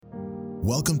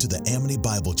Welcome to the Amity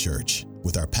Bible Church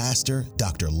with our pastor,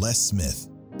 Dr. Les Smith,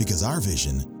 because our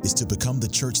vision is to become the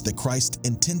church that Christ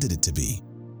intended it to be.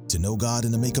 To know God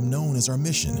and to make Him known is our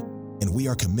mission, and we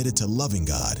are committed to loving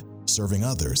God, serving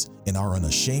others, and are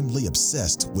unashamedly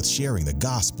obsessed with sharing the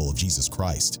gospel of Jesus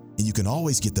Christ. And you can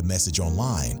always get the message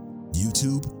online,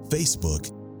 YouTube,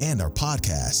 Facebook, and our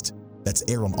podcast. That's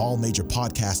aired on all major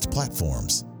podcast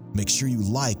platforms. Make sure you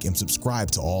like and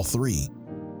subscribe to all three.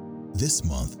 This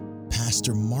month,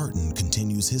 Pastor Martin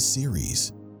continues his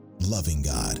series, Loving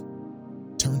God.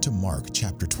 Turn to Mark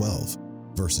chapter 12,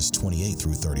 verses 28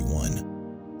 through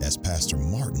 31, as Pastor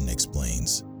Martin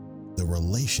explains the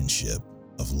relationship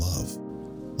of love.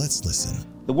 Let's listen.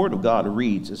 The word of God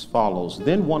reads as follows.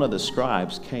 Then one of the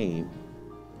scribes came,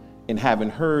 and having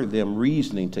heard them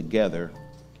reasoning together,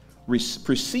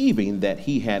 perceiving that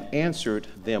he had answered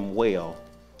them well,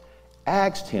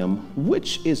 asked him,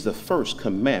 which is the first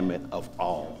commandment of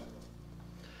all?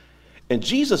 And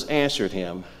Jesus answered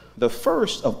him, the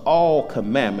first of all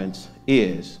commandments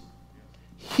is,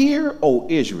 Hear, O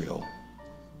Israel,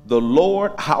 the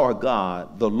Lord our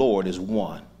God, the Lord is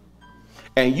one.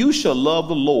 And you shall love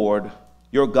the Lord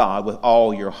your God with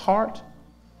all your heart,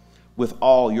 with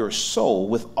all your soul,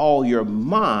 with all your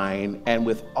mind, and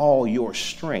with all your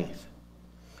strength.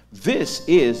 This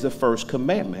is the first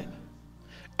commandment.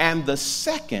 And the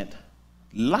second,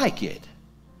 like it,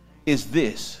 is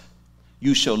this: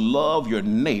 you shall love your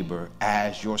neighbor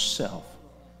as yourself.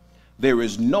 There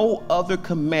is no other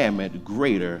commandment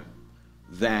greater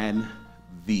than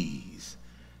these.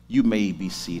 You may be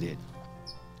seated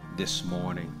this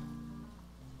morning.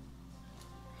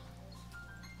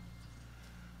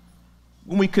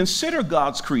 When we consider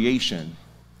God's creation,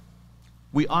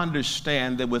 we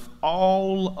understand that with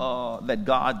all that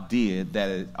God did,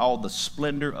 that all the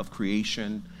splendor of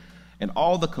creation and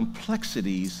all the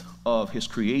complexities of his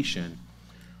creation,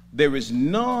 there is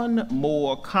none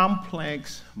more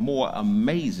complex, more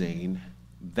amazing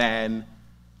than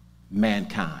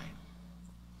mankind.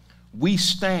 We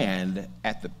stand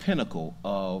at the pinnacle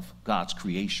of God's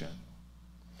creation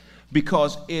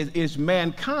because it is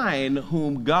mankind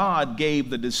whom God gave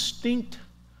the distinct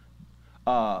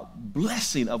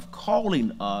blessing of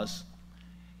calling us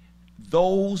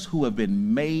those who have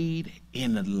been made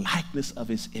in the likeness of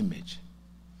his image.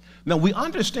 Now, we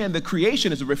understand that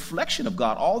creation is a reflection of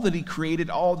God. All that he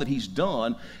created, all that he's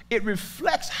done, it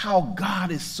reflects how God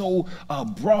is so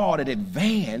broad and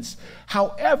advanced.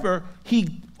 However,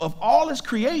 of all his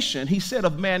creation, he said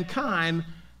of mankind,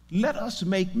 let us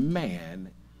make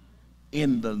man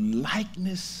in the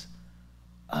likeness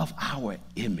of our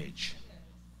image.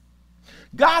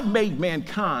 God made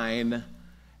mankind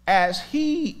as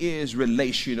he is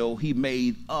relational. He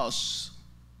made us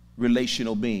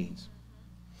relational beings.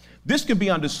 This can be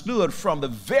understood from the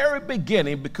very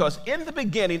beginning, because in the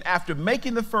beginning, after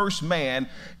making the first man,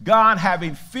 God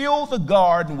having filled the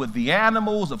garden with the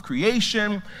animals of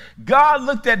creation, God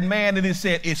looked at man and he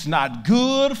said, it's not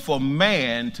good for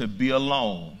man to be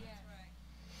alone.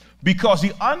 Because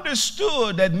he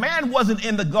understood that man wasn't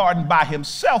in the garden by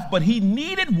himself, but he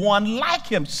needed one like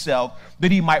himself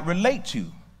that he might relate to.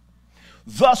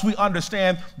 Thus, we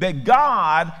understand that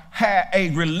God had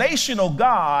a relational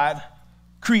God,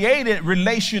 created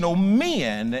relational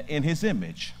men in his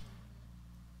image.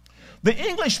 The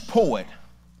English poet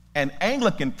and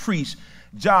Anglican priest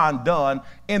John Donne,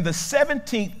 in the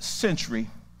 17th century,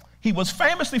 he was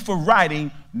famously for writing,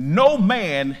 "No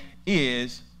man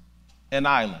is an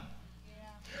island."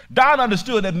 Donne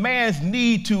understood that man's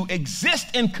need to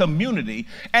exist in community,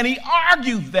 and he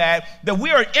argued that we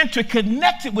are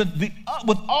interconnected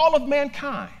with all of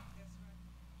mankind,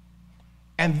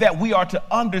 and that we are to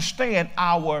understand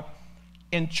our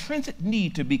intrinsic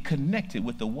need to be connected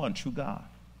with the one true God.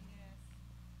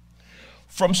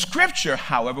 From Scripture,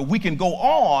 however, we can go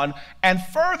on and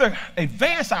further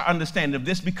advance our understanding of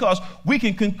this, because we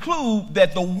can conclude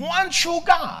that the one true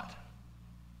God,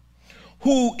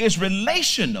 who is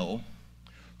relational,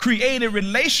 created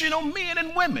relational men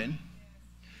and women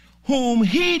whom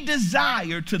he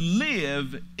desired to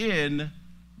live in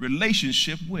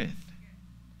relationship with.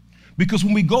 Because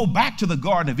when we go back to the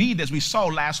Garden of Eden, as we saw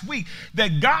last week,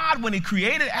 that God, when he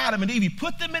created Adam and Eve, he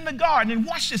put them in the garden, and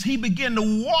watch this, he began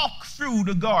to walk through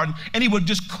the garden, and he would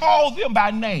just call them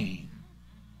by name.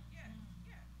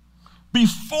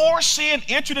 Before sin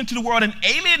entered into the world and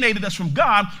alienated us from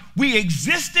God, we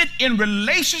existed in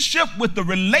relationship with the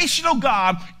relational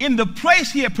God in the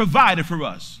place he had provided for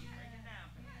us.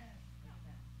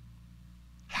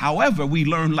 However, we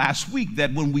learned last week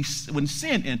that when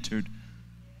sin entered,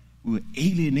 we were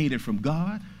alienated from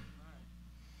God,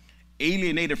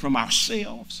 alienated from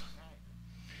ourselves,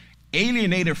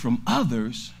 alienated from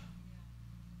others,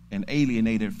 and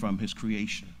alienated from his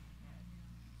creation.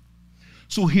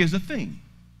 So here's the thing.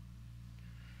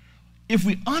 If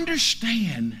we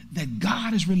understand that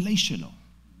God is relational,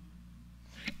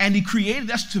 and he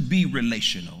created us to be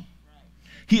relational,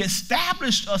 he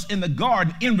established us in the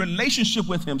garden in relationship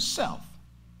with himself,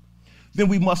 then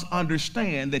we must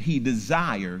understand that he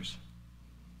desires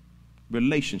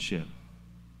relationship.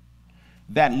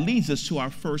 That leads us to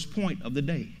our first point of the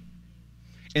day.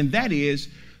 And that is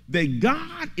that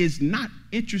God is not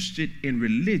interested in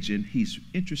religion, he's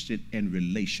interested in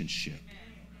relationship.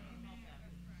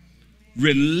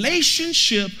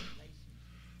 Relationship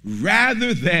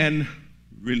rather than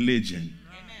religion.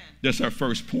 That's our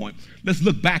first point. Let's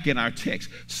look back in our text.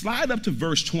 Slide up to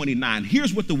verse 29.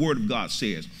 Here's what the word of God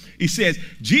says. He says,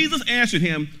 Jesus answered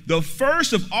him, the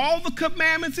first of all the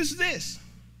commandments is this.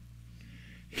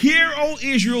 Hear, O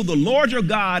Israel, the Lord your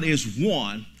God is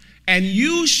one, and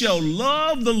you shall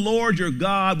love the Lord your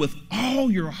God with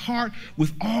all your heart,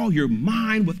 with all your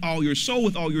mind, with all your soul,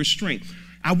 with all your strength.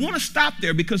 I want to stop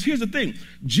there because here's the thing.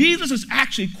 Jesus is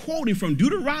actually quoting from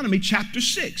Deuteronomy chapter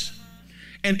 6.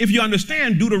 And if you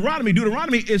understand Deuteronomy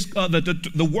is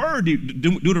the word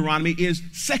Deuteronomy is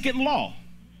second law.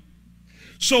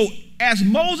 So as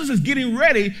Moses is getting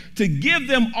ready to give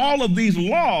them all of these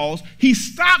laws, he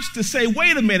stops to say,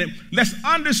 wait a minute, let's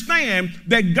understand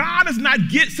that God is not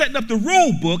setting up the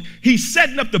rule book, he's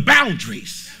setting up the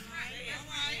boundaries.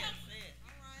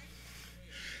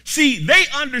 See, they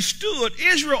understood,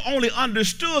 Israel only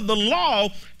understood the law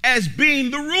as being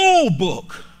the rule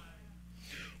book.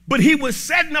 But he was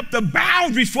setting up the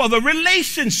boundaries for the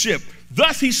relationship.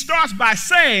 Thus, he starts by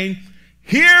saying,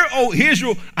 hear, O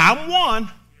Israel, I'm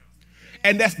one.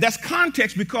 And that's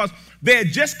context because they had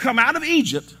just come out of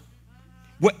Egypt,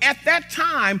 where at that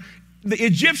time, the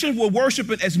Egyptians were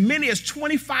worshiping as many as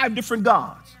 25 different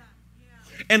gods.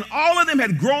 And all of them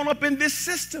had grown up in this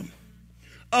system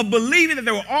of believing that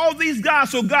there were all these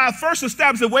gods. So God first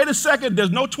established, wait a second,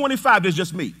 there's no 25, there's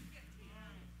just me.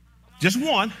 Just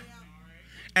one.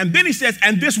 And then he says,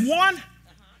 and this one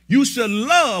you shall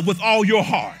love with all your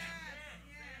heart.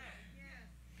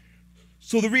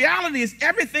 So the reality is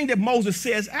everything that Moses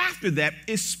says after that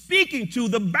is speaking to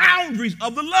the boundaries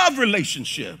of the love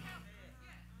relationship.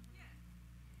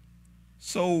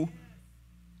 So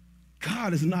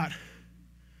God is not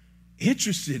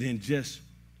interested in just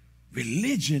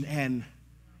religion and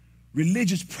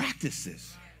religious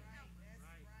practices.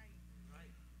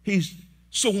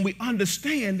 So when we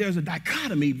understand there's a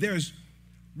dichotomy, there's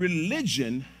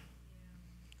religion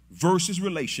versus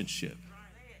relationship.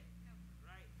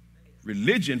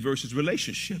 Religion versus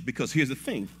relationship, because here's the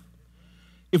thing.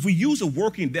 If we use a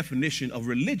working definition of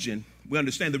religion, we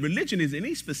understand that religion is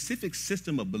any specific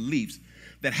system of beliefs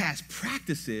that has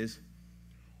practices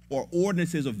or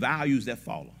ordinances or values that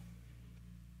follow.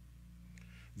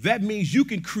 That means you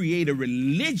can create a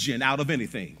religion out of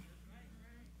anything.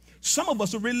 Some of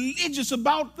us are religious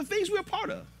about the things we're a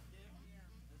part of.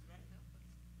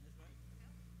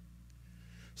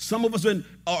 Some of us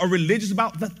are religious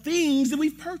about the things that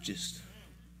we've purchased.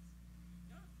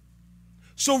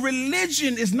 So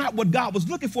religion is not what God was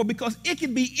looking for because it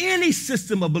can be any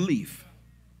system of belief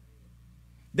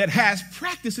that has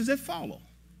practices that follow.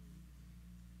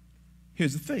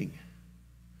 Here's the thing.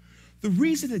 The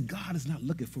reason that God is not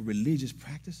looking for religious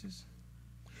practices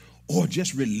or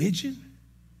just religion,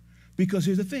 because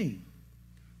here's the thing.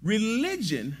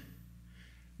 Religion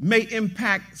may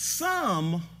impact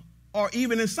some, or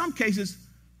even in some cases,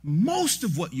 most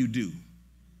of what you do.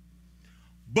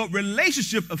 But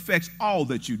relationship affects all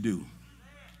that you do.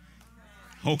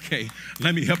 Okay,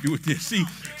 let me help you with this.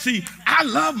 See, I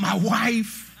love my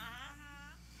wife,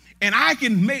 and I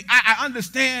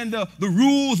understand the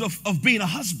rules of being a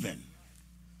husband.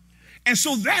 And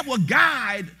so that will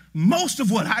guide most of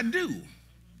what I do.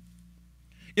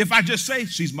 If I just say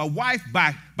she's my wife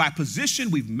by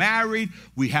position, we've married,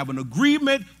 we have an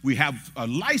agreement, we have a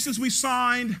license we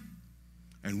signed,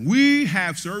 and we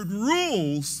have certain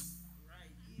rules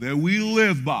that we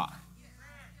live by.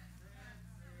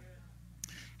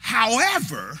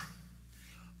 However,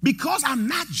 because I'm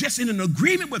not just in an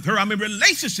agreement with her, I'm in a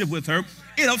relationship with her,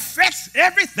 it affects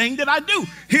everything that I do.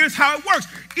 Here's how it works.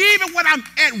 Even when I'm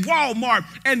at Walmart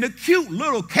and the cute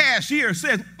little cashier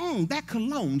says, that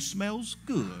cologne smells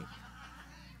good.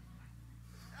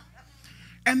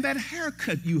 And that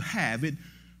haircut you have, it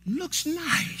looks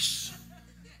nice.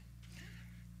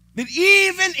 That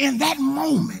even in that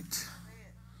moment,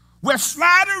 where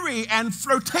flattery and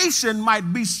flirtation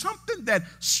might be something that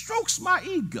strokes my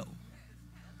ego,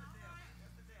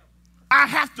 I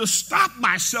have to stop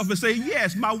myself and say,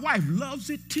 yes, my wife loves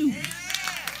it too.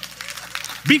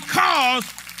 Because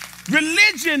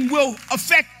religion will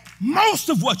affect most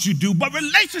of what you do, but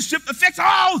relationship affects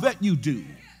all that you do.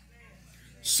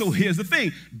 So here's the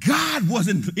thing. God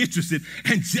wasn't interested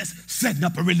in just setting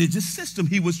up a religious system.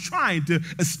 He was trying to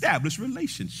establish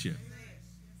relationship.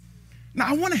 Now,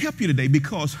 I want to help you today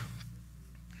because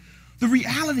the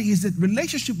reality is that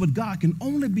relationship with God can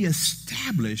only be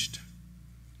established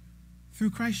through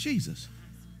Christ Jesus.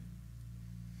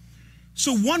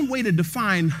 So one way to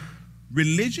define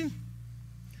religion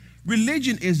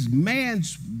is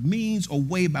man's means or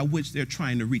way by which they're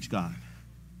trying to reach God.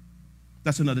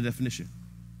 That's another definition.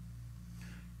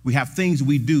 We have things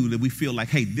we do that we feel like,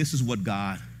 hey, this is what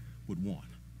God would want.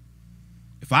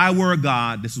 If I were a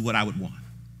God, this is what I would want.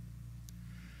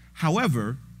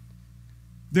 However,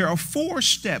 there are 4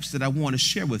 steps that I want to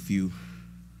share with you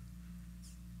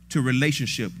to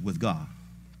relationship with God.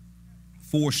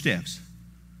 4 steps.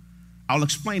 I'll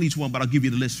explain each one, but I'll give you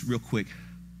the list real quick.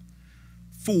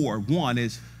 4, 1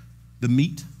 is the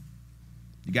meet.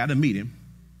 You got to meet him.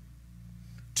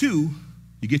 2,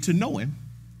 you get to know him.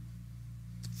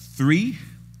 3,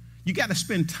 you got to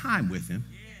spend time with him.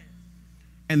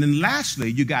 And then lastly,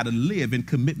 you got to live in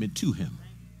commitment to him.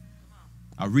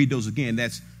 I'll read those again.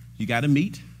 That's you got to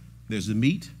meet. There's a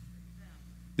meet.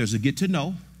 There's a get to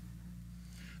know.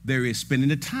 There is spending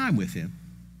the time with him.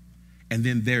 And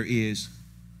then there is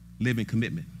living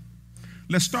commitment.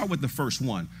 Let's start with the first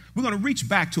one. We're going to reach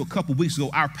back to a couple weeks ago.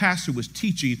 Our pastor was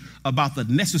teaching about the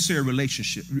necessary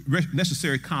relationship,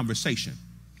 necessary conversation.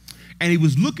 And he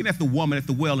was looking at the woman at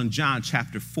the well in John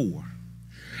chapter 4.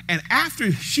 And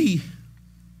after she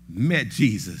met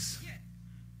Jesus,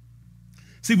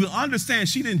 see, we understand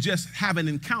she didn't just have an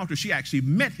encounter, she actually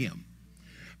met him.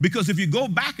 Because if you go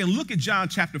back and look at John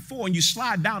chapter 4 and you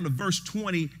slide down to verse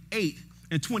 28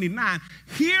 and 29,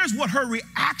 here's what her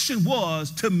reaction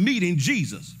was to meeting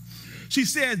Jesus. She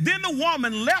said, then the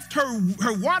woman left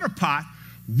her water pot,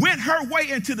 went her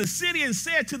way into the city and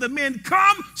said to the men,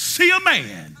 come see a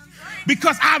man.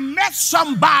 Because I met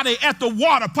somebody at the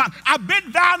water pot. I've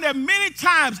been down there many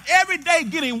times every day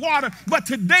getting water, but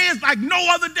today is like no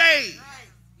other day.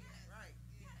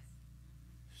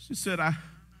 She said, I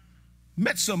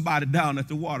met somebody down at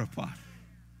the water pot,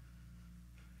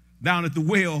 down at the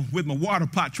well with my water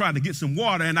pot trying to get some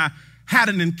water, and I had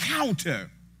an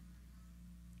encounter.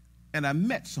 And I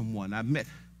met someone. I met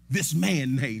this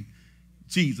man named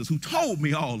Jesus who told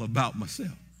me all about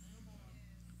myself,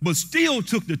 but still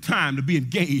took the time to be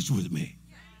engaged with me.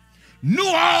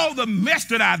 Knew all the mess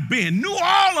that I'd been, knew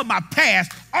all of my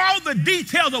past, all the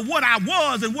details of what I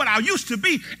was and what I used to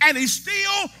be, and he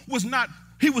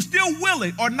was still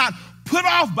willing or not put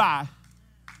off by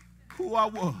who I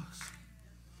was,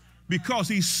 because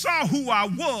he saw who I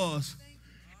was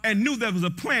and knew there was a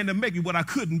plan to make me what I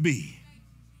couldn't be.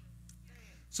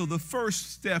 So the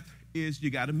first step is you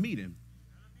got to meet him.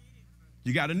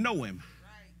 You got to know him.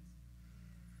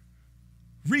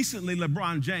 Recently,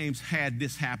 LeBron James had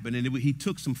this happen, and he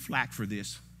took some flack for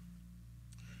this.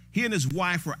 He and his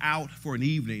wife were out for an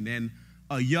evening, and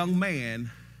a young man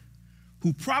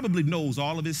who probably knows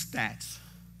all of his stats,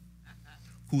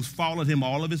 who's followed him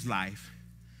all of his life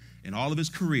and all of his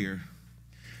career,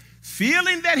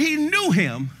 feeling that he knew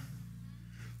him,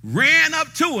 ran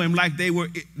up to him like they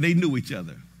knew each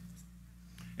other.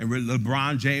 And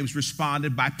LeBron James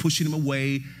responded by pushing him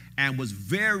away and was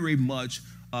very much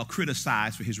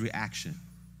criticized for his reaction.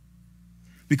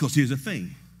 Because here's the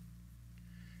thing.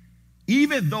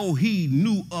 Even though he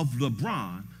knew of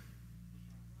LeBron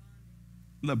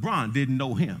didn't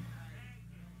know him.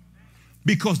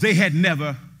 Because they had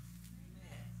never.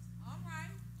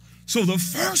 So the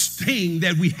first thing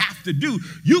that we have to do,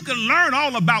 you can learn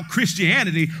all about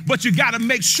Christianity, but you got to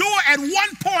make sure at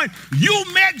one point you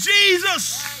met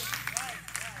Jesus,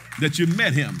 that you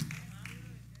met him.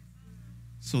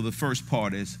 So the first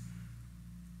part is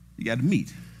you got to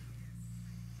meet.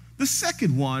 The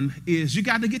second one is you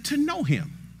got to get to know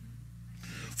him.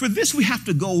 For this, we have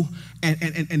to go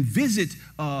and visit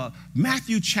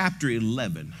Matthew chapter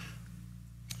 11.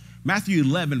 Matthew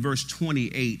 11, verse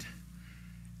 28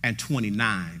 and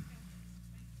 29.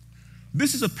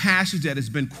 This is a passage that has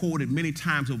been quoted many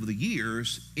times over the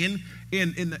years in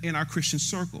our Christian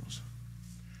circles.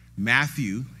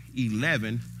 Matthew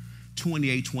 11,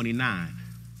 28, 29.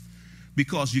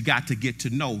 Because you got to get to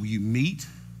know. You meet.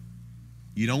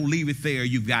 You don't leave it there.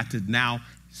 You've got to now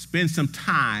spend some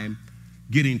time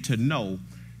getting to know.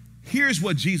 Here's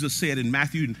what Jesus said in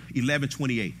Matthew 11,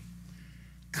 28.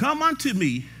 Come unto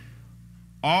me,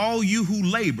 all you who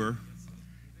labor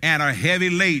and are heavy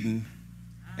laden,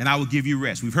 and I will give you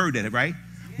rest. We've heard that, right?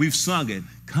 We've sung it.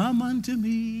 Come unto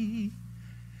me.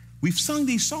 We've sung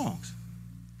these songs.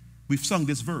 We've sung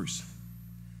this verse.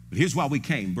 But here's why we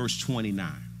came, verse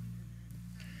 29.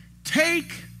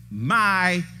 Take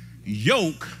my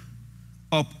yoke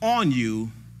upon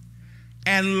you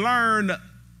and learn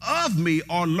of me,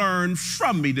 or learn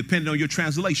from me, depending on your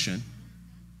translation.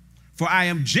 For I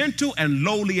am gentle and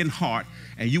lowly in heart,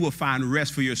 and you will find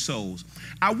rest for your souls.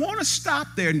 I want to stop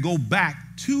there and go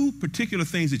back to particular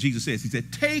things that Jesus says. He said,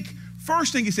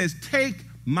 first thing he says, take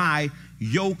my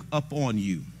yoke upon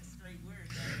you.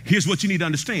 Here's what you need to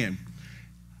understand.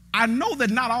 I know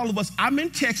that not all of us, I'm in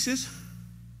Texas,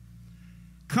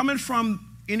 coming from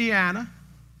Indiana,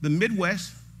 the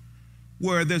Midwest,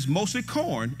 where there's mostly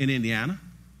corn in Indiana.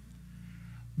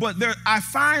 But I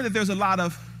find that there's a lot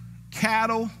of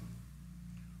cattle,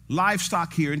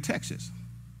 livestock here in Texas.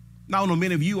 Now, I know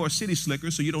many of you are city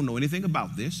slickers, so you don't know anything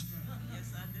about this.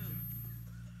 Yes, I do.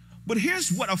 But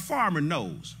here's what a farmer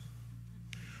knows.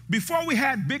 Before we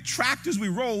had big tractors we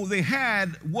rolled, they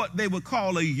had what they would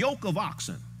call a yoke of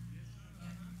oxen.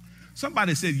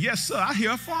 Somebody said, yes, sir, I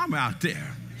hear a farmer out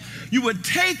there. You would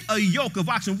take a yoke of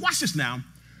oxen. Watch this now.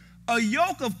 A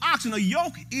yoke of oxen, a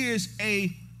yoke is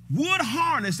a wood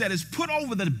harness that is put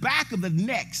over the back of the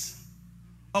necks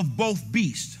of both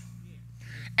beasts.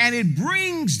 And it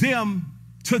brings them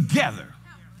together.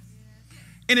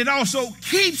 And it also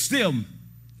keeps them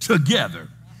together.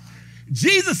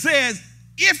 Jesus says,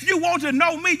 if you want to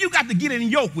know me, you got to get in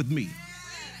yoke with me.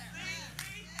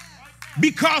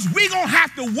 Because we're going to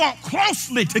have to walk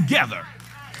closely together.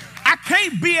 I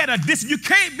can't be at a distance. You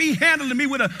can't be handling me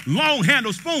with a long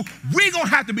handled spoon. We're going to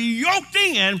have to be yoked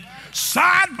in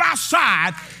side by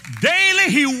side. Daily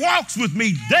he walks with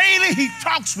me. Daily he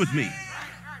talks with me.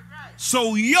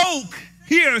 So yoke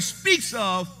here speaks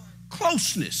of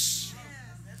closeness.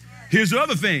 Here's the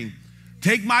other thing.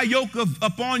 Take my yoke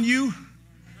upon you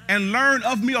and learn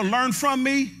of me, or learn from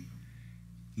me.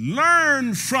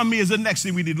 Learn from me is the next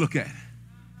thing we need to look at.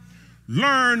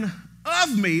 Learn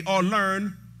of me, or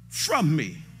learn from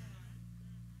me.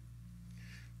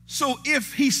 So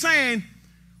if he's saying,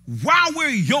 while we're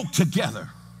yoked together,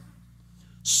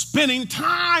 spending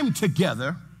time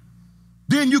together,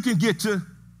 then you can get to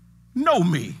know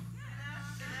me.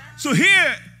 So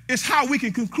here is how we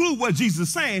can conclude what Jesus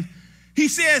is saying. He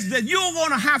says that you're going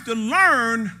to have to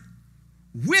learn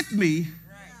with me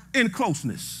in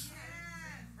closeness.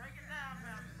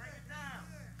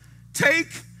 Take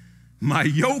my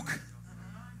yoke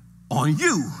on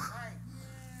you.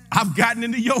 I've gotten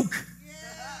in the yoke.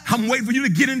 I'm waiting for you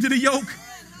to get into the yoke.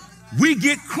 We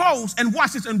get close, and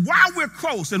watch this. And while we're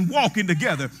close and walking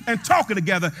together and talking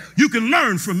together, you can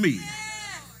learn from me.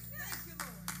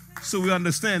 So we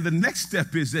understand the next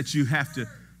step is that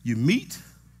you meet,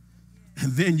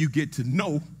 and then you get to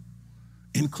know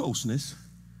in closeness.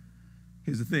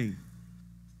 Here's the thing.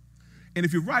 And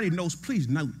if you're writing notes, please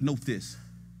note this.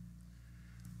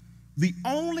 The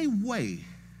only way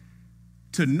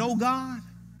to know God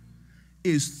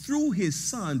is through his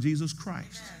son, Jesus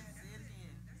Christ.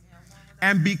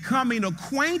 And becoming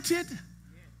acquainted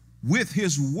with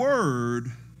his word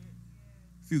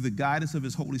through the guidance of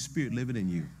his Holy Spirit living in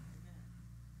you.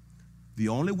 The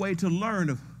only way to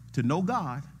learn to know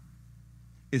God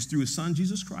is through his son,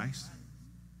 Jesus Christ,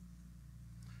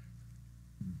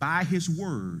 by his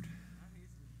word,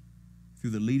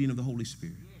 through the leading of the Holy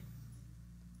Spirit,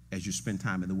 as you spend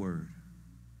time in the word.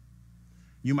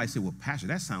 You might say, well, Pastor,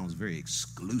 that sounds very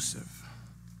exclusive.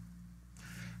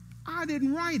 I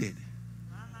didn't write it.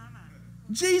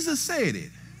 Jesus said it.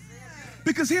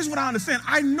 Because here's what I understand.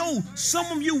 I know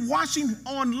some of you watching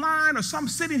online, or some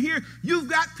sitting here, you've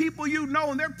got people you know,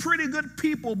 and they're pretty good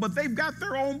people, but they've got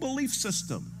their own belief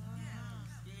system.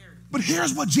 But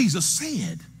here's what Jesus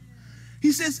said.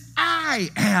 He says, I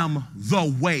am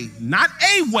the way, not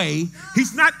a way.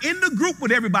 He's not in the group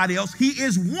with everybody else. He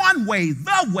is one way,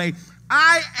 the way.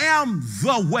 I am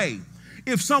the way.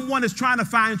 If someone is trying to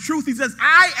find truth, he says,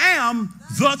 I am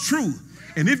the truth.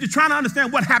 And if you're trying to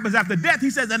understand what happens after death, he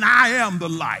says, and I am the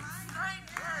life.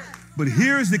 But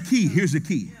here's the key. Here's the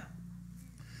key.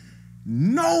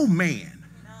 No man,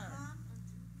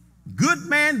 good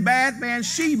man, bad man,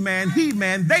 she man, he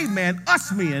man, they man,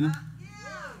 us men,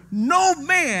 no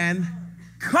man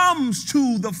comes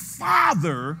to the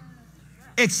Father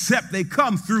except they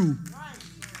come through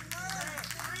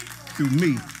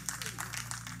me.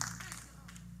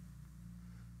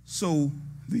 So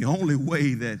the only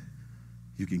way that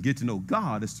you can get to know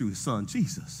God is through his son,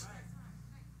 Jesus,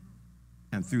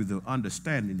 and through the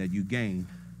understanding that you gain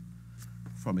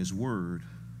from his word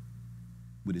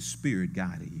with his spirit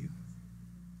guiding you.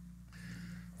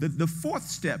 The fourth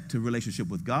step to relationship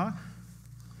with God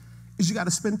is you got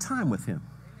to spend time with him.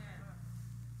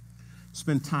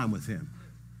 Spend time with him.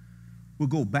 We'll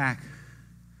go back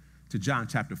to John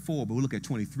chapter 4, but we'll look at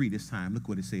 23 this time. Look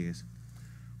what it says.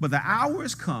 But the hour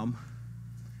has come,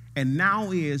 and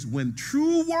now is when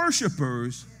true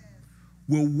worshipers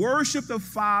will worship the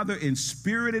Father in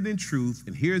spirit and in truth.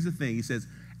 And here's the thing. He says,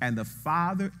 and the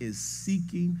Father is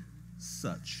seeking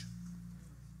such.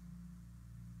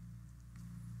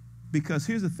 Because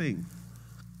here's the thing.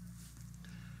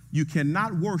 You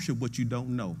cannot worship what you don't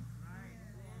know.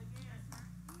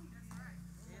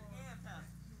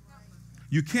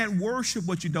 You can't worship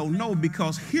what you don't know,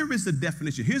 because here is the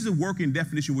definition. Here's the working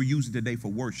definition we're using today for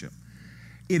worship.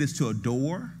 It is to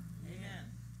adore,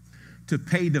 to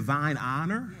pay divine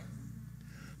honor,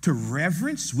 to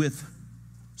reverence with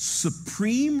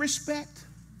supreme respect,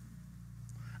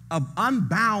 of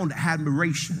unbound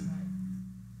admiration,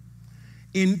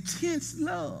 intense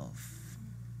love,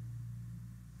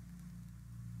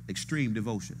 extreme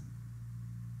devotion.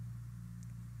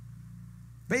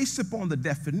 Based upon the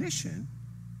definition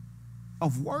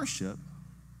of worship,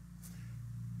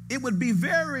 it would be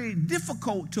very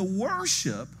difficult to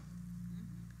worship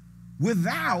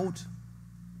without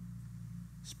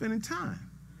spending time.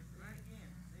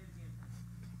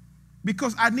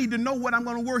 Because I need to know what I'm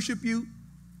going to worship you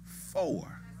for.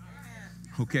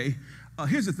 Okay?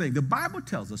 Here's the thing. The Bible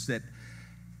tells us that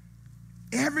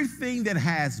everything that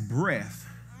has breath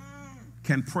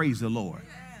can praise the Lord.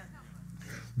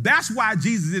 That's why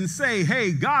Jesus didn't say,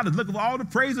 hey, God is looking for all the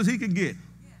praises he can get.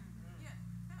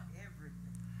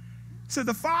 So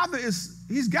the Father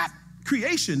he's got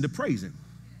creation to praise him.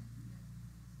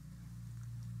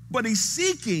 But he's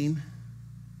seeking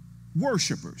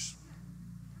worshipers.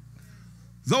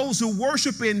 Those who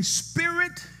worship in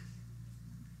spirit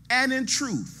and in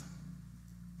truth.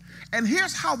 And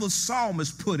here's how the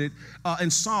psalmist put it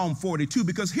in Psalm 42,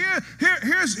 because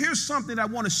here's something I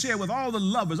want to share with all the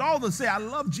lovers, all that say, I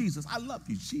love Jesus. I love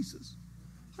you, Jesus.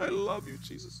 I love you,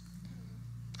 Jesus.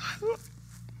 I love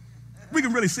you. We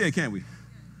can really say it, can't we?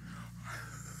 I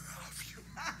love you.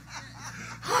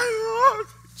 I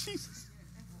love you, Jesus.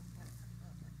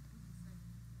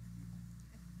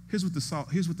 Here's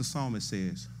what the psalmist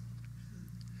says.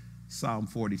 Psalm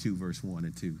 42, verse 1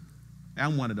 and 2.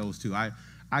 I'm one of those two. I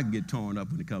can get torn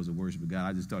up when it comes to worshiping God.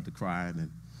 I just start to cry and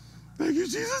then, thank you,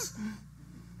 Jesus.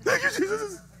 Thank you,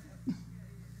 Jesus.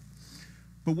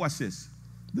 But watch this.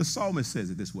 The psalmist says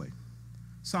it this way.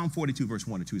 Psalm 42, verse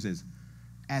 1 and 2 says,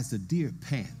 as the deer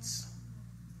pants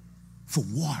for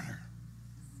water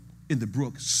in the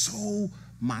brook, so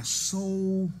my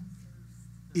soul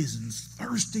is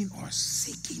thirsting or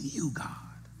seeking you, God.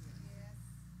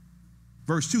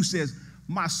 Verse 2 says,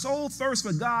 my soul thirsts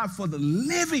for God, for the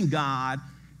living God.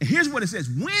 And here's what it says.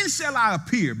 When shall I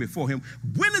appear before him?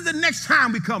 When is the next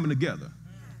time we coming together?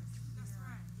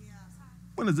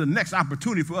 When is the next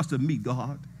opportunity for us to meet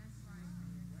God?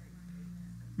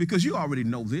 Because you already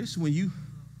know this. When you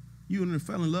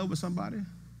fell in love with somebody,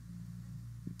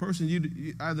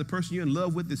 either the person you're in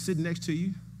love with that's sitting next to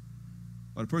you,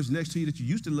 or the person next to you that you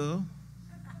used to love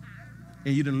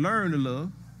and you didn't learn to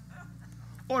love,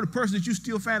 or the person that you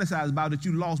still fantasize about that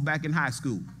you lost back in high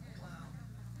school.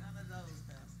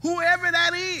 Whoever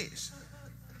that is,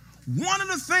 one of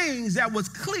the things that was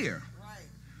clear,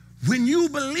 when you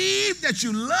believed that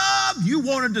you loved, you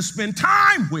wanted to spend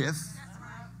time with,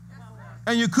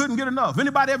 and you couldn't get enough.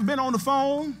 Anybody ever been on the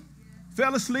phone,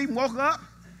 fell asleep, and woke up?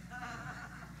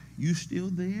 You still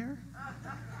there?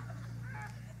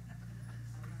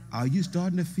 Are you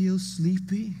starting to feel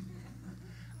sleepy?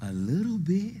 A little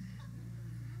bit,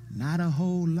 not a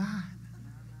whole lot.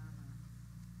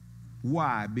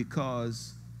 Why?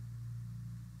 Because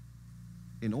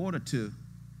in order to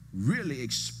really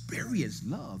experience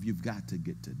love, you've got to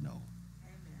get to know.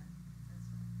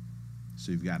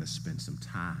 So you've got to spend some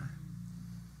time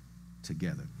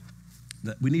together.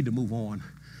 We need to move on.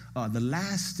 The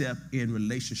last step in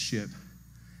relationship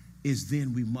is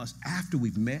then we must, after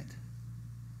we've met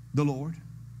the Lord,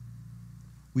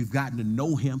 we've gotten to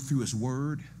know him through his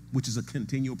word, which is a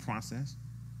continual process.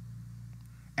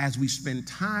 As we spend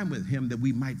time with him, that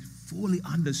we might fully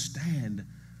understand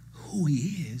who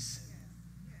he is,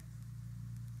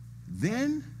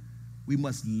 then we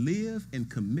must live in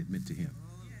commitment to him.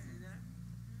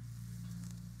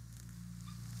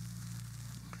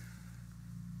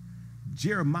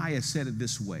 Jeremiah said it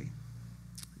this way.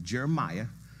 Jeremiah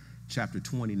chapter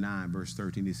 29, verse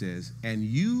 13, he says, and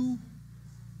you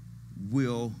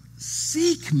will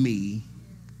seek me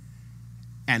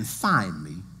and find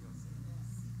me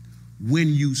when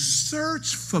you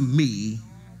search for me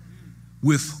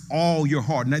with all your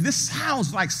heart. Now, this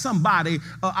sounds like somebody,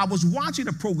 I was watching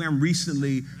a program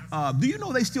recently. Do you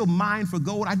know they still mine for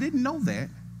gold? I didn't know that.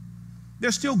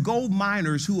 There's still gold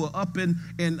miners who are up in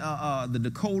the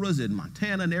Dakotas and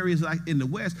Montana and areas like in the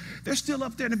West. They're still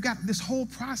up there, and they've got this whole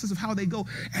process of how they go,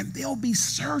 and they'll be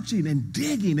searching and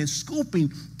digging and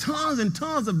scooping tons and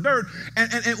tons of dirt.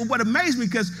 And what amazed me,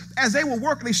 because as they were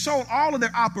working, they showed all of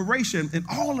their operation and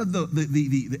all of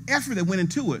the effort that went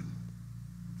into it.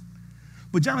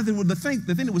 But Jonathan, the thing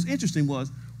that was interesting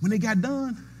was when they got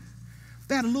done,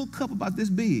 they had a little cup about this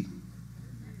big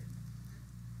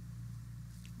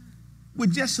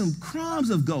with just some crumbs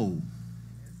of gold.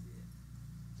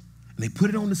 And they put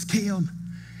it on the scale,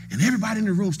 and everybody in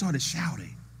the room started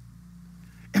shouting.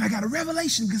 And I got a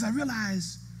revelation because I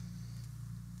realized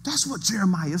that's what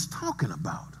Jeremiah is talking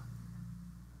about.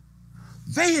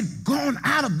 They had gone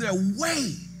out of their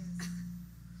way.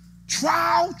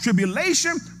 Trial,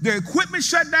 tribulation, their equipment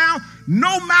shut down.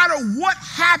 No matter what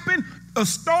happened, a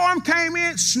storm came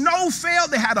in, snow fell,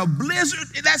 they had a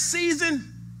blizzard that season.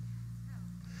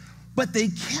 But they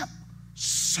kept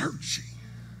searching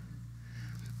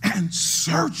and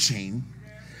searching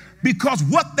because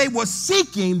what they were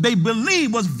seeking, they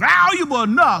believed was valuable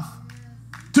enough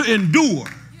to endure.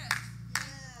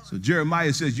 So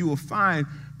Jeremiah says, you will find,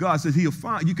 God says, you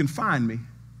can find me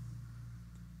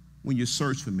when you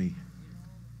search for me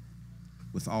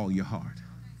with all your heart.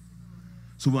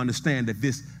 So we understand that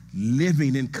this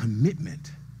living in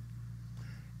commitment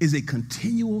is a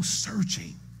continual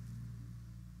searching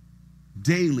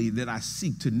daily that I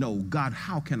seek to know, God,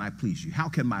 how can I please you? How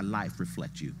can my life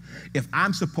reflect you? If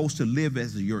I'm supposed to live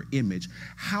as your image,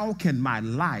 how can my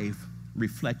life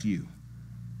reflect you?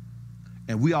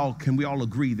 And can we all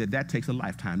agree that takes a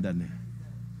lifetime, doesn't it?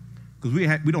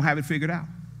 Because we don't have it figured out.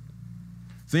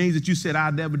 Things that you said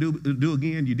I'll never do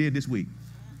again, you did this week.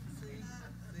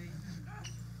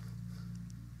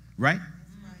 Right?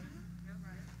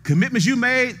 Commitments you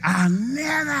made, I'll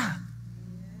never.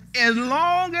 As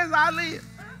long as I live.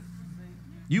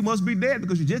 You must be dead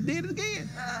because you just did it again.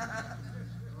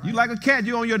 You like a cat,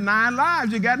 you're on your 9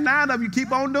 lives. You got 9 of them. You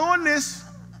keep on doing this.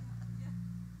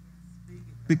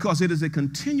 Because it is a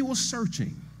continual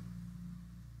searching.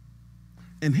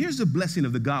 And here's the blessing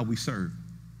of the God we serve.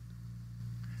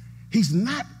 He's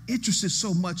not interested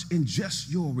so much in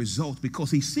just your results because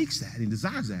he seeks that and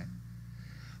desires that.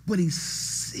 But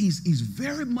he's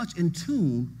very much in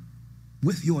tune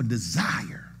with your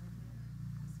desire.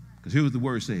 Because here's what the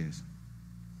word says.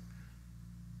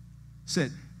 It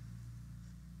said,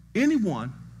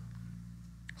 anyone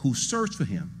who searches for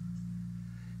him,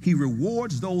 he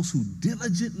rewards those who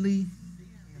diligently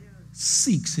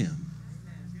seeks him.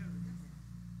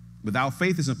 Without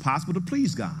faith, it's impossible to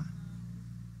please God.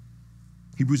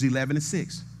 Hebrews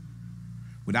 11:6.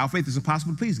 Without faith, it's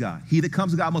impossible to please God. He that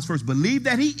comes to God must first believe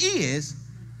that he is,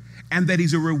 and that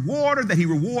he's a rewarder, that he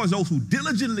rewards those who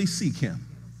diligently seek him.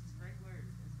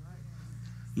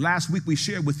 Last week we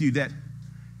shared with you that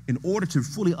in order to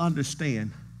fully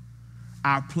understand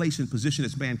our place and position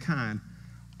as mankind,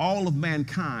 all of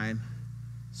mankind's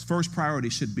first priority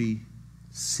should be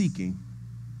seeking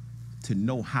to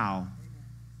know how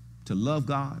to love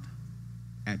God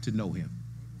and to know him.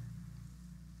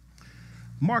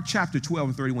 Mark chapter 12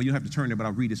 and 31, you don't have to turn there, but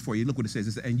I'll read this for you. Look what it says.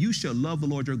 It says, and you shall love the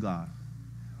Lord your God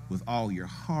with all your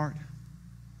heart,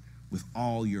 with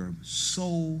all your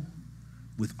soul,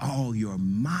 with all your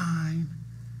mind,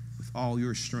 with all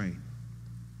your strength.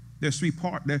 There's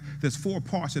 4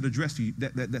 parts that address you,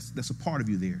 that's a part of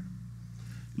you there.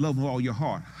 Love with all your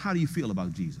heart. How do you feel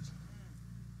about Jesus?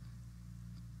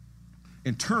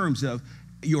 In terms of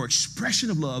your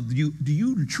expression of love, do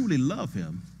you truly love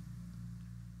him?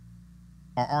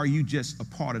 Or are you just a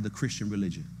part of the Christian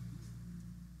religion?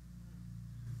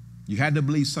 You had to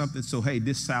believe something, so hey,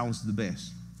 this sounds the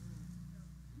best.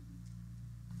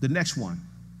 The next one,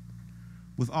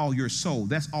 with all your soul,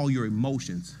 that's all your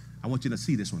emotions. I want you to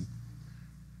see this one.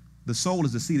 The soul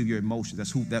is the seat of your emotions.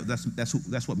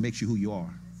 That's what makes you who you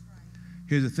are.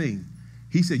 Here's the thing.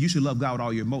 He said you should love God with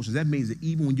all your emotions. That means that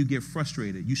even when you get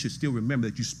frustrated, you should still remember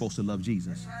that you're supposed to love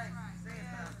Jesus.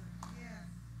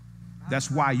 That's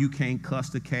why you can't cuss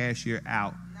the cashier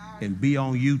out and be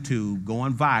on YouTube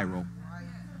going viral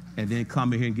and then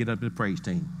come in here and get up to the praise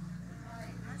team.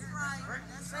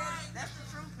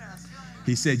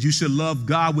 He said you should love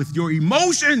God with your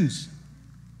emotions.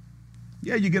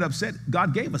 Yeah, you get upset.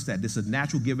 God gave us that. This is a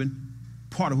natural given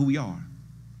part of who we are.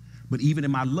 But even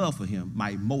in my love for him, my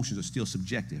emotions are still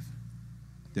subjective.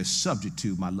 They're subject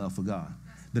to my love for God.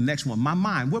 The next one, my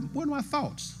mind. What are my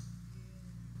thoughts?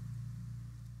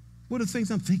 What are the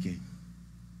things I'm thinking?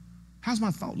 How's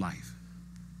my thought life?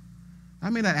 I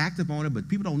may not act upon it, but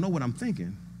people don't know what I'm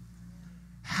thinking.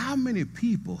 How many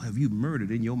people have you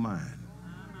murdered in your mind?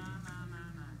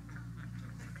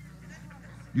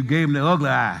 You gave them the ugly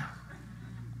eye,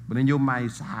 but in your mind you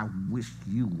say, I wish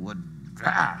you would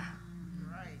die.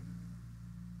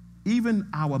 Even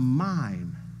our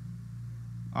mind,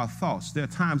 our thoughts, there are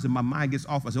times that my mind gets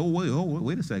off. I say,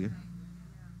 wait a second.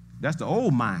 That's the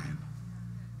old mind.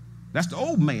 That's the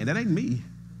old man. That ain't me.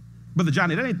 Brother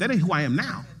Johnny, that ain't who I am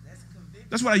now.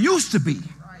 That's what I used to be.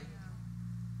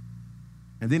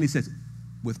 And then he says,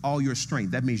 with all your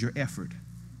strength, that means your effort,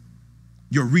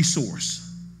 your resource,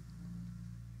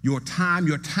 your time,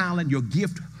 your talent, your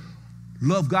gift.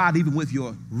 Love God even with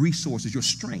your resources, your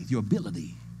strength, your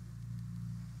ability.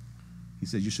 He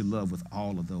says you should love with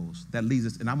all of those. That leads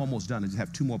us, and I'm almost done. I just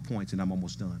have 2 more points and I'm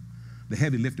almost done. The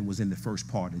heavy lifting was in the first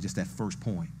part and just that first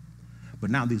point. But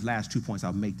now these last 2 points,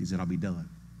 I'll make these and I'll be done.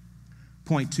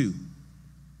 Point 2,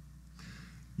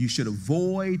 you should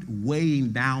avoid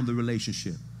weighing down the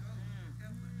relationship.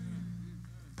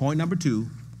 Point number 2,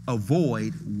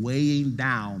 avoid weighing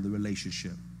down the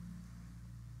relationship.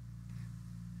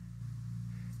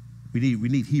 We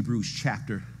need Hebrews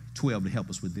chapter 12 to help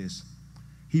us with this.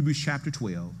 Hebrews chapter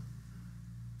 12,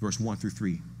 verse 1 through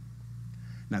 3.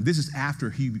 Now, this is after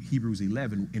Hebrews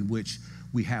 11, in which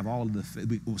we have all of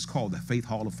what's called the Faith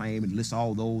Hall of Fame, and lists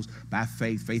all those by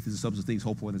faith. Faith is the substance of things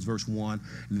hoped for, that's verse 1.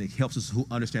 And it helps us to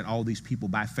understand all these people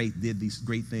by faith did these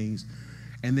great things.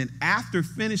 And then after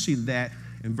finishing that,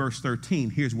 in verse 13,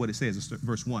 here's what it says,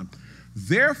 verse 1.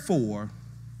 Therefore,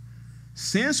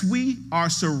 since we are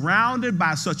surrounded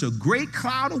by such a great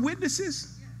cloud of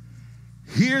witnesses,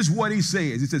 here's what he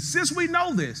says. He says, since we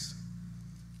know this,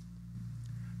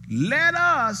 let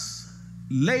us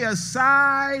lay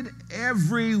aside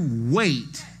every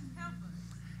weight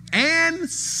and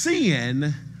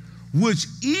sin which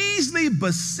easily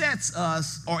besets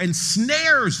us or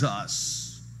ensnares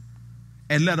us,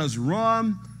 and let us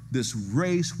run this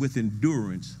race with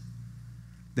endurance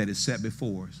that is set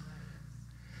before us.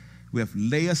 We have to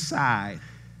lay aside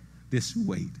this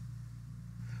weight.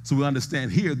 So we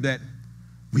understand here that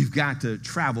we've got to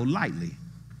travel lightly.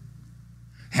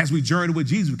 As we journey with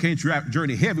Jesus, we can't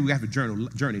journey heavy. We have to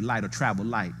journey light or travel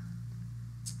light.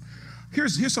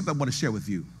 Here's something I want to share with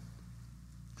you.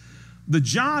 The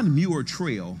John Muir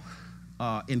Trail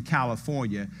in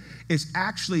California is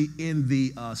actually in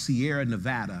the Sierra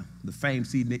Nevada, the famed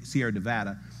Sierra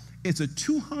Nevada. It's a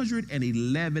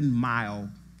 211-mile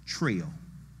trail.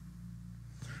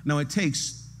 Now, it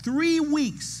takes 3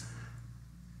 weeks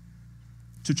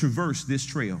to traverse this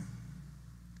trail.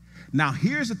 Now,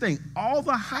 here's the thing. All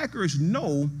the hikers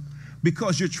know,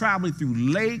 because you're traveling through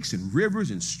lakes and rivers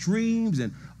and streams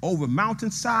and over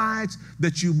mountainsides,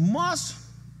 that you must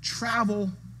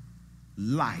travel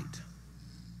light.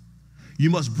 You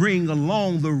must bring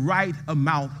along the right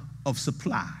amount of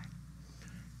supply.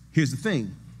 Here's the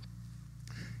thing.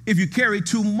 If you carry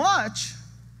too much,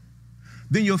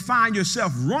 then you'll find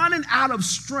yourself running out of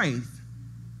strength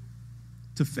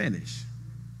to finish.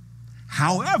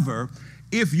 However,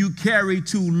 if you carry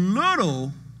too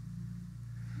little,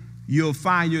 you'll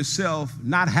find yourself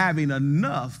not having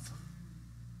enough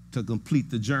to complete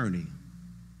the journey.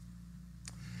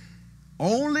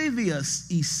 Only the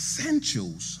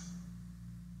essentials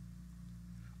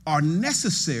are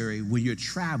necessary when you're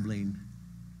traveling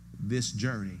this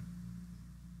journey.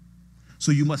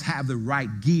 So you must have the right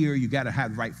gear. You got to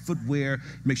have the right footwear.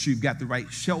 Make sure you've got the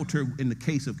right shelter in the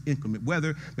case of inclement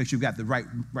weather. Make sure you've got the right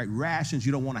rations.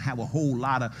 You don't want to have a whole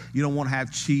lot of, you don't want to have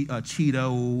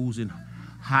Cheetos and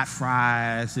hot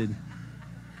fries, and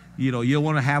you don't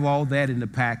want to have all that in the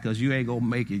pack, because you ain't going to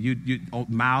make it. You on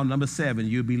mile number 7,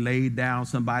 you'll be laid down.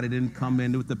 Somebody didn't come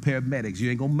in with the paramedics. You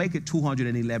ain't going to make it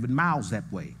 211 miles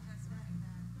that way.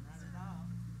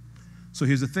 So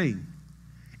here's the thing.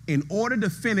 In order to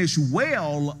finish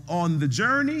well on the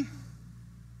journey,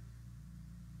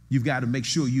 you've got to make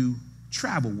sure you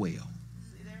travel well.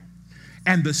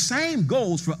 And the same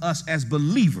goes for us as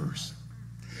believers.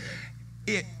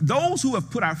 Those who have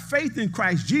put our faith in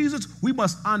Christ Jesus, we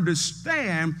must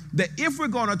understand that if we're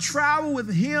going to travel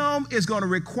with him, it's going to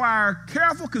require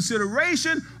careful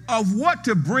consideration of what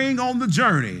to bring on the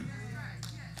journey.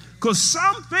 Because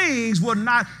some things will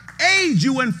not aid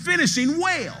you in finishing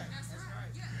well.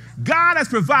 God has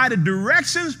provided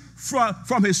directions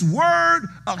from his word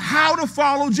of how to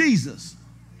follow Jesus.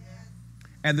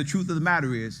 And the truth of the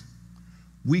matter is,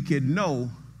 we can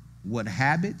know what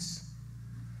habits,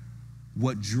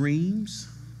 what dreams,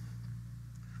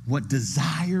 what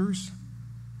desires,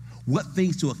 what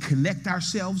things to connect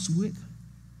ourselves with,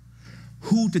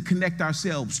 who to connect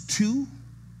ourselves to,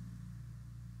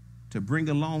 to bring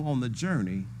along on the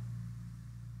journey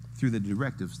through the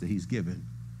directives that he's given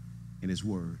in his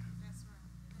word.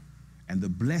 And the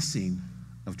blessing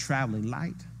of traveling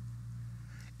light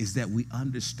is that we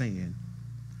understand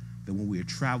that when we are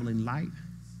traveling light,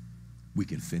 we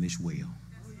can finish well.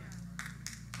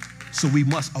 So we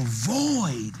must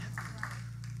avoid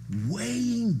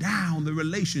weighing down the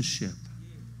relationship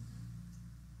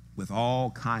with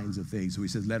all kinds of things. So he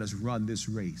says, let us run this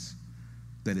race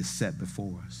that is set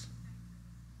before us.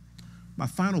 My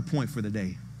final point for the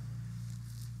day.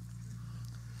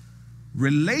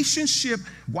 Relationship,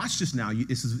 watch this now,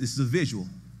 this is a visual.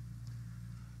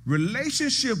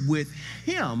 Relationship with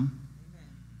him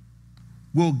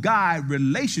will guide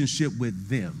relationship with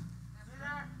them.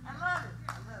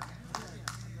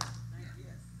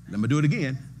 Let me do it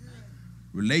again.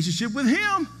 Relationship with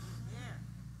him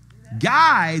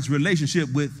guides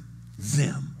relationship with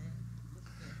them.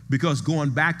 Because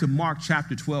going back to Mark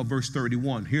chapter 12, verse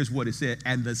 31, here's what it said.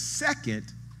 And the second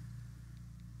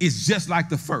is just like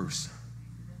the first.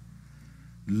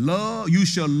 You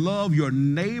shall love your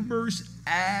neighbors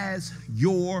as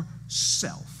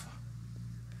yourself.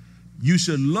 You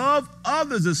should love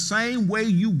others the same way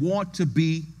you want to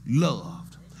be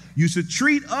loved. You should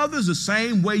treat others the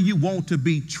same way you want to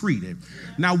be treated.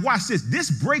 Now watch this. This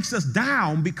breaks us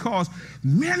down because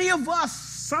many of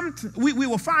us, we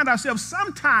will find ourselves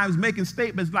sometimes making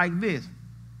statements like this.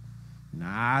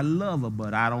 Now, I love her,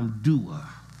 but I don't do her.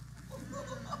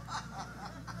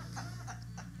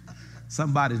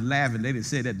 Somebody's laughing. They done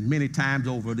said that many times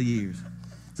over the years.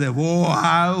 Say,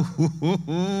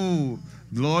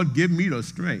 Lord, give me the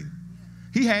strength.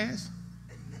 He has.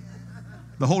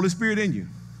 The Holy Spirit in you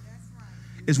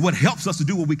is what helps us to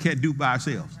do what we can't do by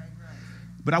ourselves.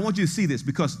 But I want you to see this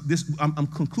because I'm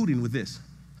concluding with this.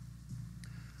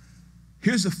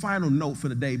 Here's the final note for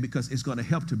the day because it's going to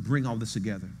help to bring all this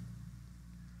together.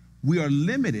 We are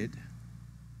limited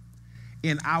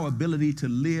in our ability to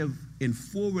live in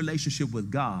full relationship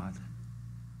with God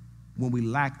when we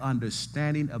lack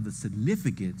understanding of the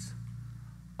significance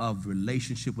of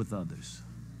relationship with others.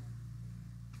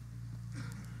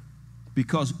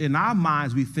 Because in our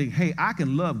minds we think, hey, I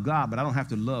can love God, but I don't have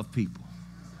to love people.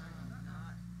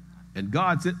 And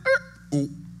God said,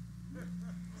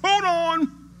 hold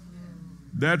on.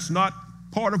 That's not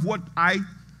part of what I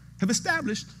have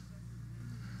established.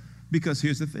 Because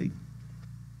here's the thing.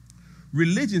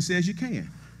 Religion says you can.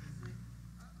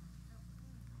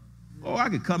 Oh, I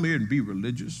could come here and be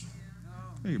religious.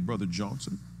 Hey, Brother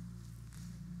Johnson.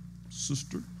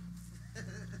 Sister.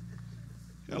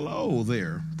 Hello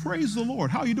there. Praise the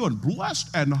Lord. How are you doing?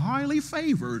 Blessed and highly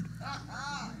favored.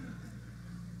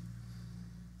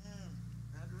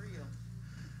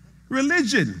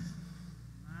 Religion.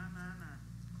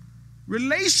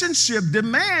 Relationship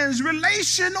demands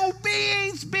relational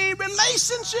beings be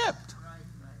relationshiped.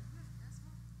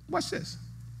 Watch this.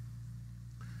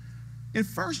 In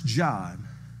 1 John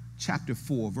chapter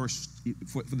 4, verse,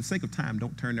 for the sake of time,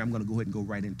 don't turn there. I'm going to go ahead and go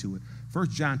right into it. 1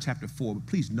 John chapter 4, but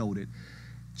please note it.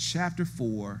 Chapter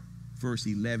 4, verse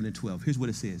 11 and 12. Here's what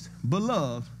it says.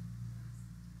 Beloved,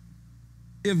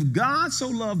 if God so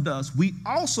loved us, we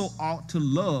also ought to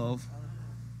love.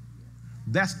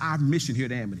 That's our mission here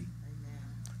at Amity.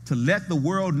 To let the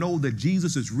world know that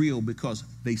Jesus is real because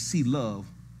they see love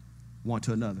one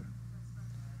to another.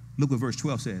 Look what verse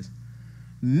 12 says.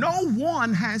 No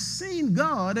one has seen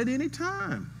God at any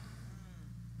time.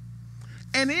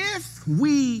 And if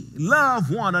we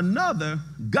love one another,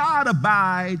 God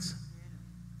abides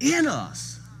in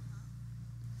us.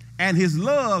 And his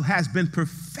love has been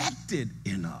perfected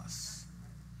in us.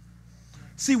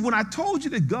 See, when I told you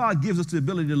that God gives us the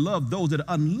ability to love those that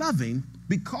are unloving,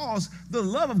 because the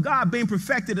love of God being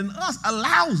perfected in us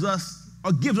allows us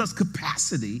or gives us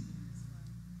capacity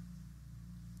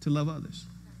to love others.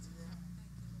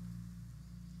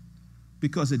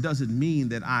 Because it doesn't mean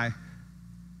that I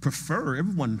prefer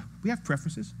everyone. We have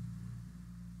preferences.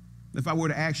 If I were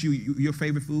to ask you your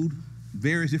favorite food,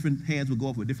 various different hands would go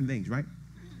up with different things, right?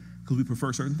 Because we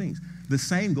prefer certain things. The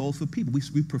same goes for people.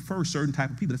 We prefer certain type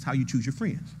of people. That's how you choose your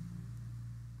friends.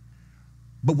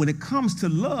 But when it comes to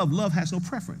love, love has no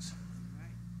preference.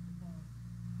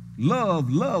 Love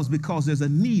loves because there's a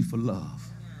need for love.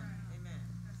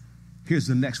 Here's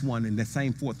the next one in that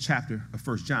same 4th chapter of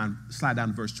 1 John. Slide down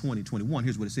to verse 20, 21.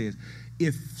 Here's what it says.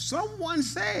 If someone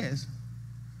says,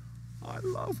 I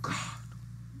love God,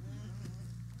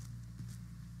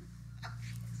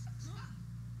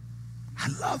 I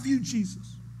love you,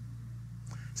 Jesus.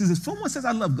 It says, if someone says,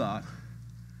 I love God,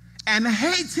 and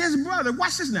hates his brother,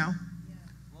 watch this now,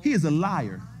 he is a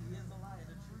liar.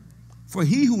 For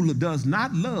he who does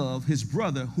not love his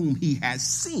brother whom he has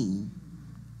seen,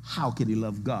 how can he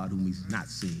love God whom he's not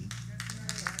seen?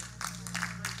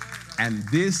 And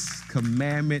this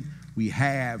commandment we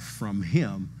have from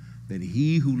him, that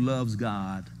he who loves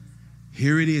God,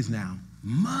 here it is now,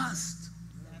 must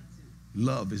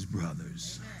love his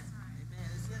brothers.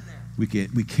 We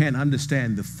can't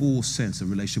understand the full sense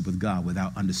of relationship with God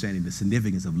without understanding the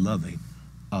significance of loving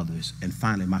others. And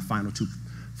finally, my final two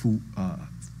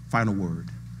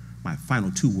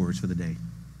words for the day.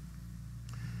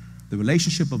 The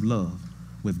relationship of love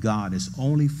with God is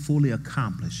only fully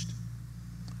accomplished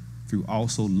through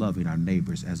also loving our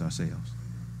neighbors as ourselves.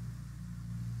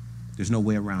 There's no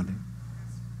way around it.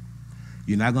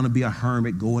 You're not going to be a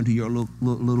hermit, go into your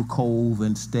little cove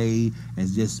and stay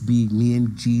and just be me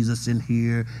and Jesus in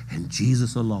here and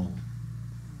Jesus alone.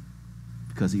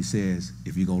 Because he says,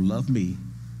 if you're going to love me,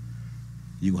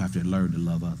 you're going to have to learn to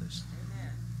love others.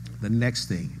 Amen. The next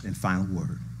thing and final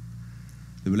word.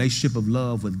 The relationship of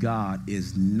love with God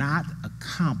is not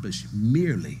accomplished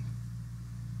merely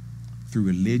through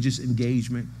religious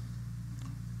engagement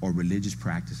or religious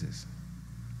practices,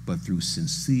 but through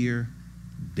sincere,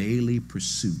 daily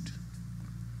pursuit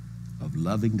of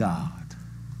loving God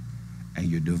and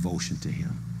your devotion to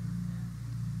him.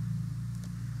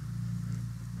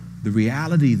 The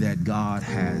reality that God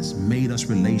has made us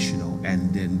relational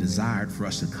and then desired for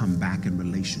us to come back in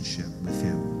relationship with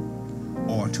him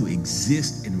or to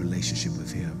exist in relationship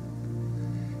with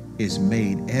him is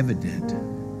made evident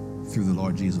through the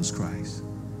Lord Jesus Christ.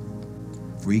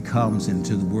 For he comes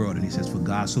into the world and he says, for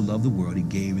God so loved the world, he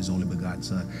gave his only begotten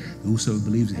son. Whosoever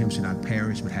believes in him shall not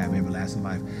perish but have everlasting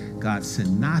life. God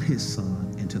sent not his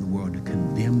son into the world to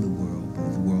condemn the world,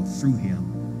 but the world through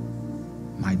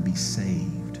him might be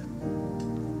saved,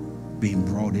 being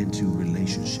brought into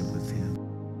relationship with him.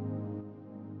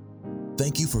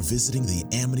 Thank you for visiting the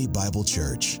Amity Bible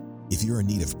Church. If you're in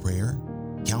need of prayer,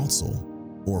 counsel,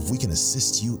 or if we can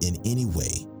assist you in any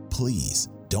way, please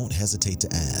don't hesitate to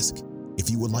ask. If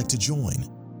you would like to join,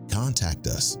 contact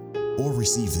us, or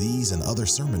receive these and other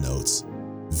sermon notes,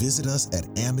 visit us at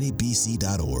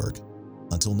amitybc.org.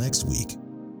 Until next week,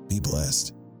 be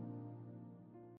blessed.